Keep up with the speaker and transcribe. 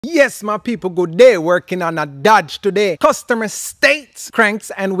Yes, my people, good day. Working on a Dodge today. Customer states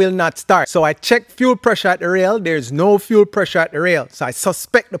cranks and will not start. So I checked fuel pressure at the rail. There's no fuel pressure at the rail. So I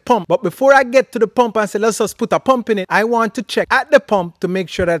suspect the pump. But before I get to the pump and say, let's just put a pump in it, I want to check at the pump to make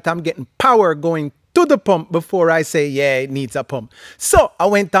sure that I'm getting power going to the pump before I say, yeah, it needs a pump. So I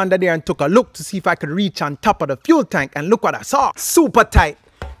went under there and took a look to see if I could reach on top of the fuel tank. And look what I saw. Super tight.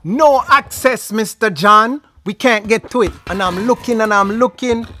 No access, Mr. John. We can't get to it. And I'm looking and I'm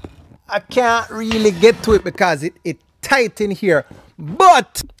looking. I can't really get to it because it tight in here.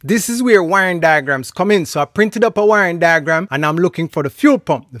 But this is where wiring diagrams come in. So I printed up a wiring diagram and I'm looking for the fuel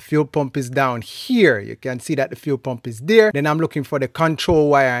pump. The fuel pump is down here. You can see that the fuel pump is there. Then I'm looking for the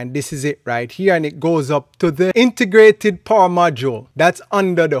control wire and this is it right here. And it goes up to the integrated power module. That's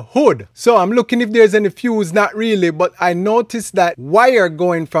under the hood. So I'm looking if there's any fuse. Not really, but I noticed that wire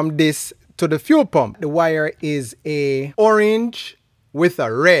going from this to the fuel pump. The wire is a orange with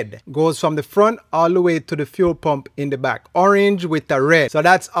a red. Goes from the front all the way to the fuel pump in the back. Orange with a red. So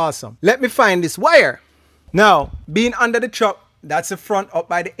that's awesome. Let me find this wire. Now, being under the truck, that's the front up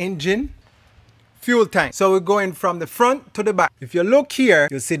by the engine. Fuel tank. So we're going from the front to the back. If you look here,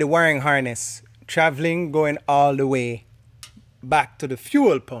 you'll see the wiring harness traveling, going all the way back to the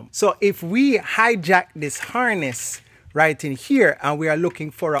fuel pump. So if we hijack this harness right in here and we are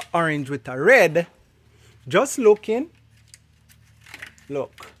looking for an orange with a red, just looking,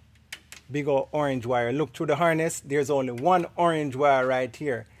 look, big old orange wire. Look through the harness, there's only one orange wire right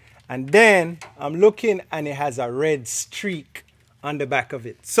here. And then I'm looking and it has a red streak on the back of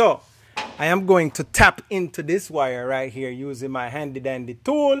it. So I am going to tap into this wire right here using my handy dandy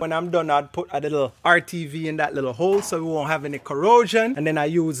tool. When I'm done, I'll put a little RTV in that little hole so we won't have any corrosion. And then I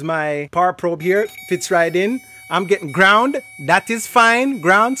use my power probe here, fits right in. I'm getting ground. That is fine,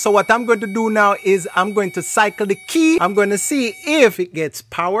 ground. So what I'm going to do now is I'm going to cycle the key. I'm going to see if it gets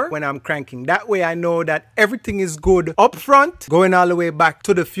power when I'm cranking. That way I know that everything is good up front, going all the way back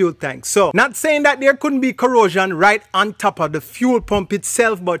to the fuel tank. So not saying that there couldn't be corrosion right on top of the fuel pump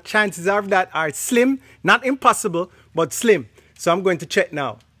itself, but chances of that are slim. Not impossible, but slim. So I'm going to check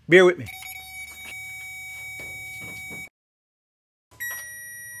now. Bear with me.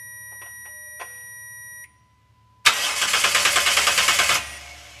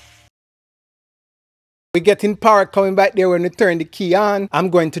 We're getting power coming back there when we turn the key on. I'm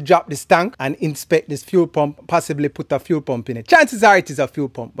going to drop this tank and inspect this fuel pump, possibly put a fuel pump in it. Chances are it is a fuel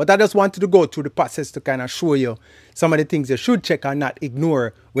pump, but I just wanted to go through the process to kind of show you some of the things you should check and not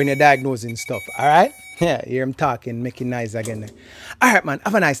ignore when you're diagnosing stuff, all right? Yeah, here I'm talking, making noise again. All right, man,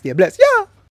 have a nice day. Bless. Yeah.